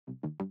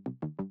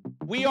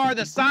We are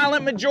the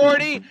silent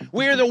majority.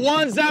 We are the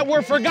ones that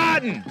were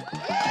forgotten.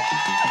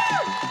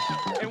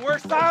 And we're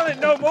silent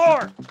no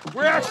more.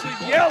 We're actually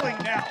yelling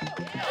now.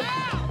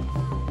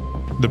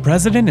 The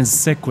president is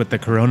sick with the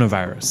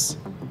coronavirus,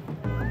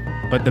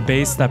 but the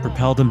base that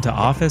propelled him to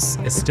office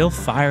is still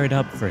fired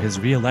up for his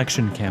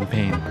re-election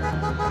campaign.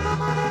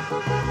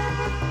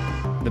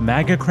 The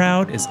MAGA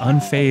crowd is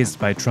unfazed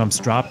by Trump's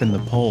drop in the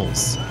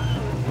polls.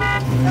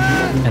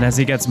 And as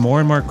he gets more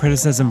and more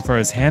criticism for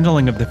his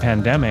handling of the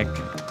pandemic,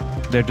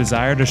 their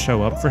desire to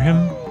show up for him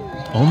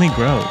only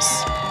grows.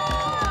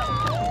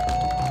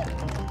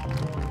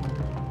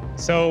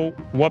 So,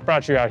 what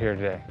brought you out here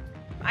today?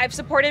 I've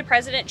supported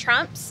President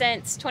Trump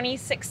since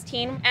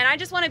 2016, and I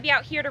just want to be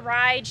out here to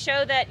ride,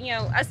 show that,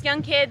 us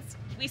young kids,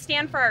 we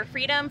stand for our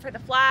freedom, for the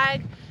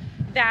flag,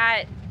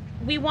 that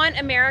we want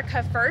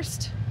America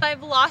first.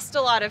 I've lost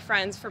a lot of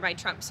friends for my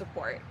Trump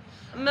support.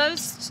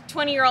 Most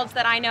 20-year-olds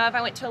that I know of,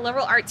 I went to a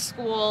liberal arts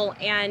school,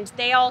 and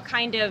they all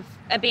kind of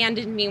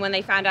abandoned me when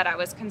they found out I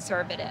was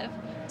conservative.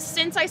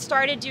 Since I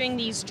started doing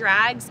these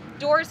drags,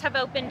 doors have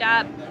opened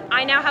up.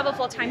 I now have a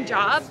full-time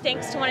job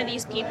thanks to one of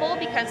these people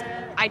because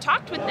I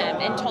talked with them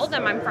and told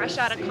them I'm fresh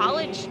out of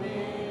college.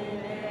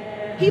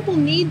 People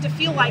need to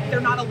feel like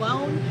they're not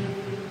alone.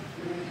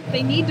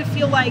 They need to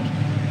feel like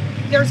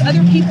there's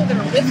other people that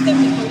are with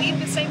them that believe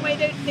the same way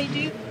that they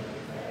do.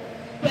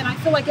 And I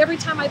feel like every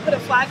time I put a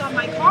flag on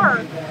my car,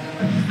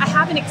 I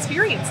have an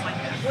experience like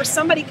that, where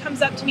somebody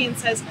comes up to me and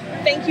says,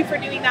 thank you for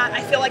doing that.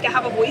 I feel like I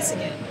have a voice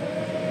again.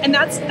 And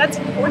that's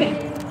important.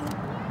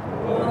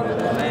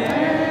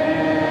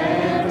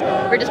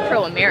 We're just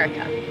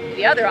pro-America.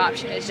 The other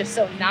option is just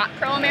so not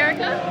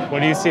pro-America.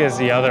 What do you see as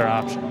the other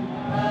option?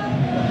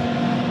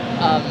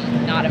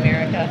 Not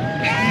America.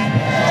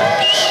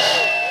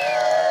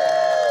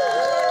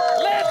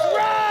 Let's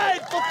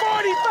ride for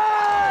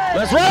 45!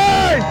 Let's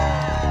ride!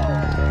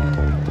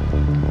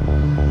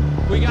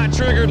 We got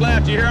triggered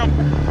left, you hear him?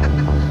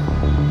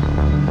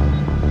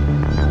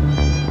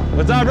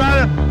 What's up,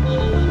 brother?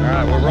 All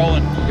right, we're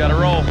rolling. We gotta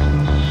roll.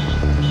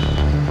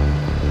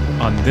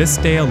 On this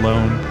day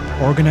alone,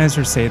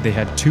 organizers say they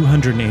had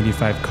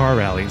 285 car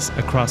rallies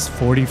across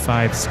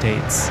 45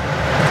 states.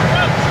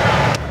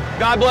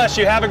 God bless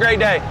you. Have a great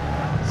day.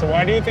 So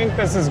why do you think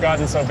this has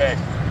gotten so big?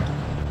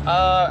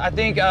 I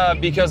think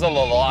because of the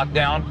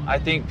lockdown. I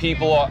think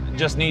people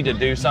just need to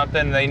do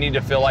something. They need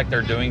to feel like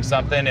they're doing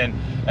something,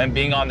 and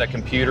being on the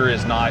computer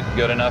is not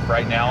good enough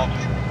right now.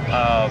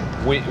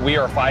 We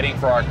are fighting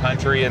for our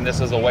country, and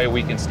this is a way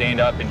we can stand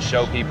up and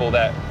show people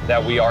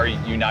that we are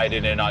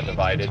united and not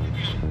divided.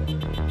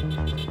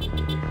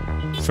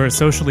 For a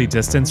socially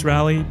distanced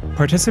rally,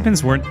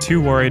 participants weren't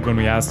too worried when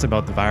we asked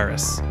about the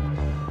virus,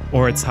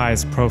 or its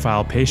highest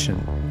profile patient,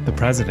 the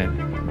president.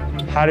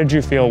 How did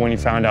you feel when you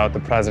found out the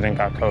president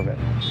got COVID?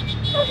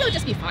 Oh, he'll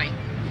just be fine.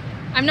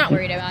 I'm not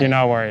worried about it. You're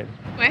not worried?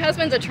 My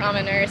husband's a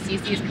trauma nurse. He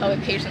sees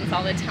COVID patients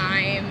all the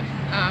time.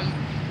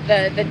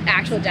 The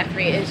actual death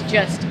rate is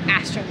just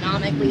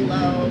astronomically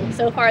low.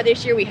 So far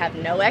this year, we have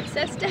no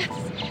excess deaths.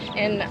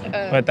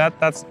 But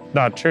that's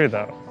not true,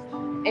 though.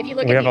 If you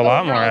look we at have the a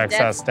lot more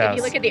excess deaths. If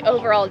you look at the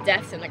overall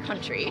deaths in the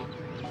country,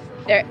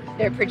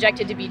 they're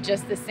projected to be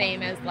just the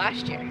same as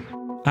last year.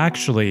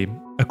 Actually,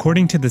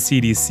 according to the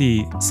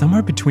CDC,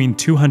 somewhere between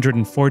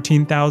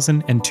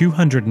 214,000 and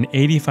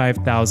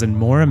 285,000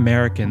 more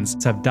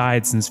Americans have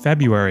died since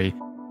February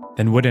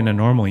than would in a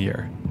normal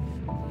year.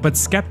 But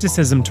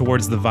skepticism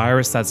towards the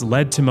virus that's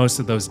led to most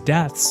of those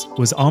deaths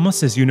was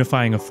almost as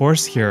unifying a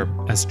force here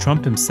as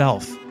Trump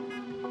himself.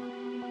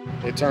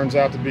 It turns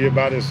out to be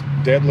about as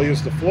deadly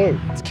as the flu.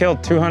 It's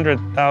killed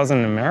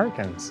 200,000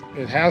 Americans.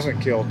 It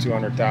hasn't killed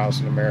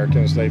 200,000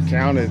 Americans. They've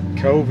counted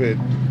COVID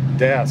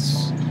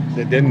deaths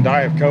that didn't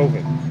die of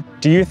COVID.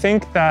 Do you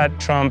think that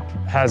Trump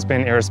has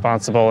been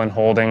irresponsible in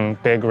holding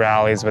big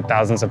rallies with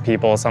thousands of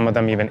people, some of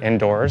them even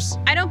indoors?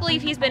 I don't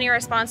believe he's been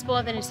irresponsible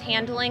in his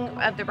handling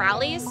of the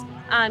rallies.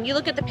 You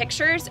look at the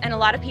pictures, and a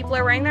lot of people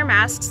are wearing their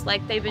masks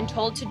like they've been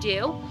told to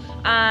do.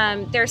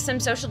 There's some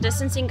social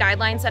distancing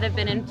guidelines that have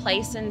been in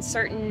place in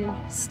certain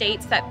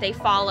states that they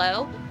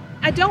follow.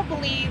 I don't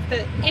believe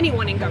that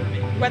anyone in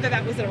government, whether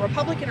that was a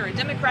Republican or a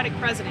Democratic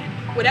president,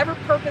 would ever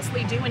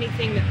purposely do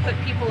anything that put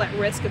people at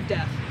risk of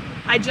death.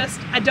 I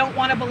don't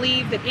want to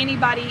believe that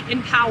anybody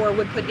in power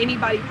would put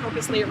anybody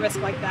purposely at risk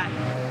like that.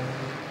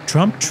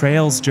 Trump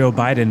trails Joe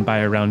Biden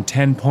by around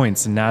 10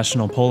 points in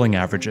national polling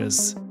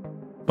averages.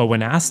 But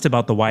when asked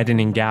about the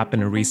widening gap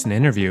in a recent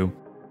interview,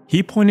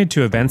 he pointed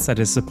to events that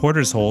his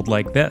supporters hold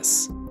like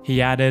this.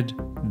 He added,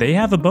 "They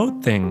have a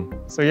boat thing."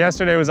 So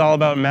yesterday was all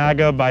about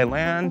MAGA by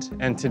land,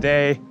 and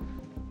today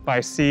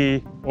by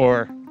sea,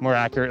 or more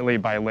accurately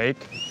by lake.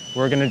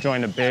 We're going to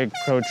join a big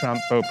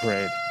pro-Trump boat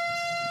parade.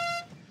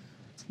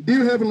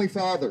 Dear Heavenly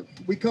Father,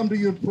 we come to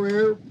you in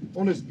prayer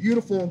on this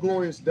beautiful and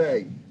glorious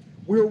day.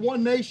 We are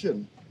one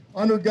nation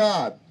under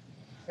God,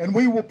 and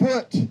we will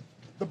put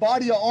the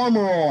body of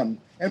armor on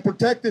and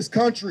protect this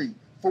country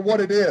for what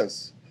it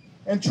is.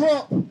 And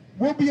Trump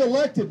will be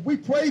elected. We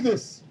pray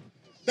this.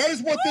 That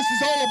is what this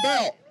is all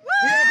about.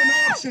 We have an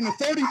option of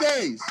 30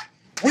 days.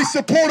 We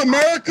support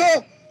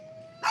America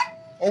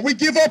or we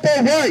give up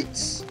our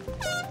rights.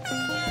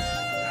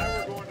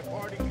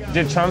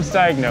 Did Trump's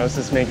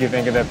diagnosis make you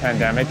think of the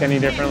pandemic any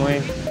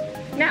differently?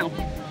 No,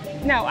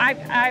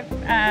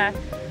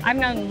 I've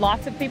known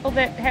lots of people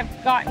that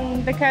have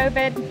gotten the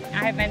COVID.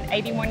 I have an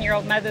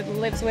 81-year-old mother that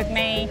lives with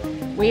me.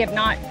 We have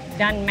not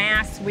done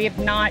masks. We have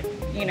not,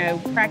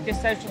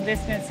 practiced social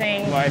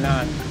distancing. Why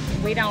not?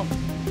 We don't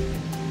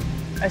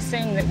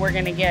assume that we're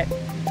going to get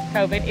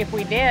COVID. If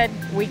we did,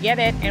 we get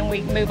it and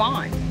we move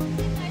on.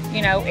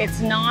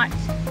 It's not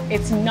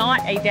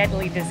a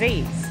deadly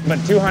disease.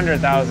 But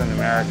 200,000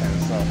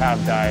 Americans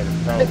have died of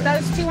COVID.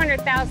 But those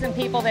 200,000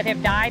 people that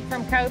have died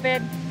from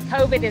COVID,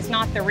 COVID is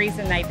not the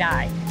reason they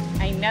died.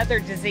 Another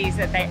disease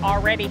that they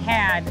already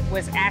had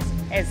was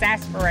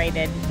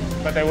exacerbated.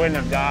 But they wouldn't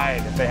have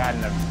died if they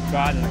hadn't have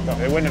gotten the COVID.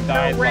 They wouldn't have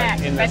died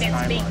Correct, in this but it's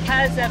timeline.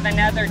 because of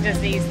another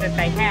disease that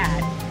they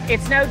had.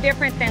 It's no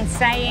different than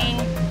saying,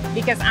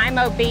 because I'm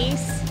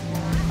obese,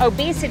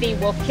 obesity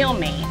will kill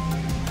me.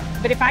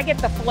 But if I get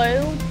the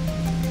flu,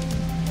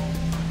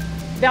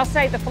 they'll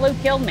say the flu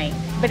killed me.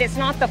 But it's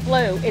not the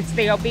flu, it's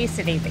the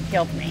obesity that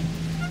killed me.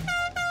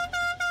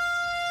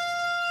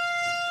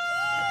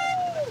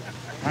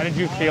 How did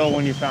you feel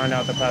when you found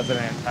out the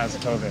president has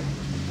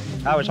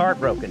COVID? I was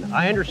heartbroken.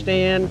 I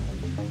understand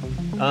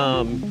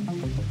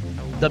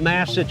the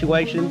mask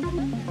situation.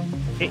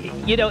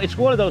 It's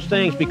one of those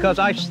things because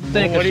I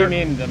think... Well, what do you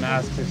mean, the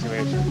mask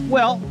situation?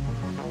 Well,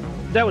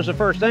 that was the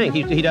first thing.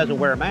 He doesn't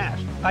wear a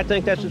mask. I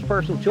think that's his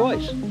personal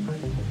choice.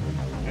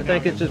 I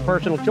think it's his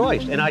personal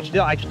choice, and I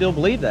still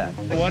believe that.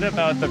 What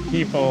about the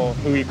people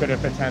who he could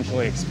have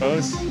potentially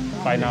exposed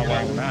by not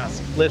wearing a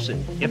mask?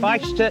 Listen, if I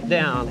sit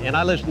down and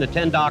I listen to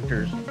 10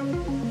 doctors,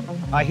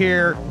 I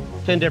hear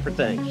 10 different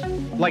things.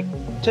 Like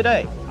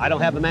today, I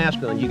don't have a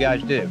mask on, you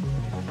guys do.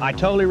 I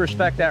totally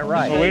respect that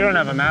right. Well, we don't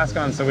have a mask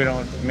on so we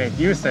don't make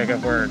you sick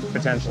if we're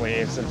potentially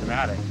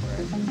asymptomatic.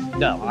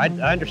 No, I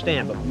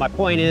understand, but my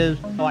point is,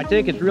 I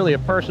think it's really a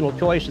personal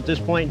choice at this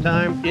point in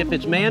time. If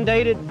it's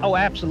mandated, oh,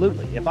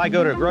 absolutely. If I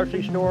go to a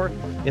grocery store,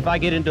 if I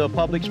get into a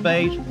public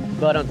space,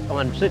 but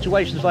on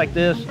situations like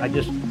this, I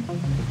just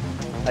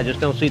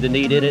don't see the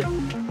need in it.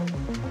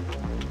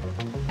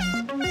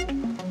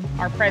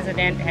 Our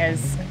president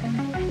has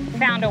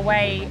found a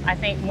way, I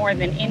think, more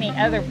than any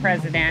other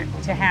president,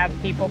 to have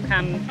people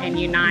come and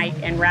unite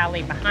and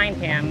rally behind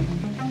him.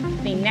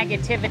 The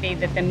negativity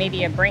that the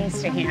media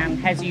brings to him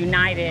has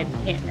united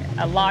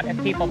a lot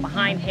of people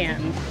behind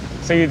him.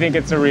 So you think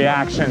it's a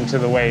reaction to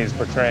the way he's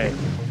portrayed?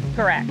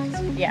 Correct,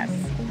 yes.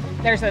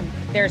 There's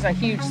a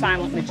huge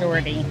silent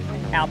majority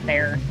out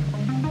there,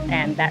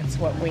 and that's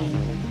what we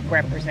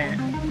represent.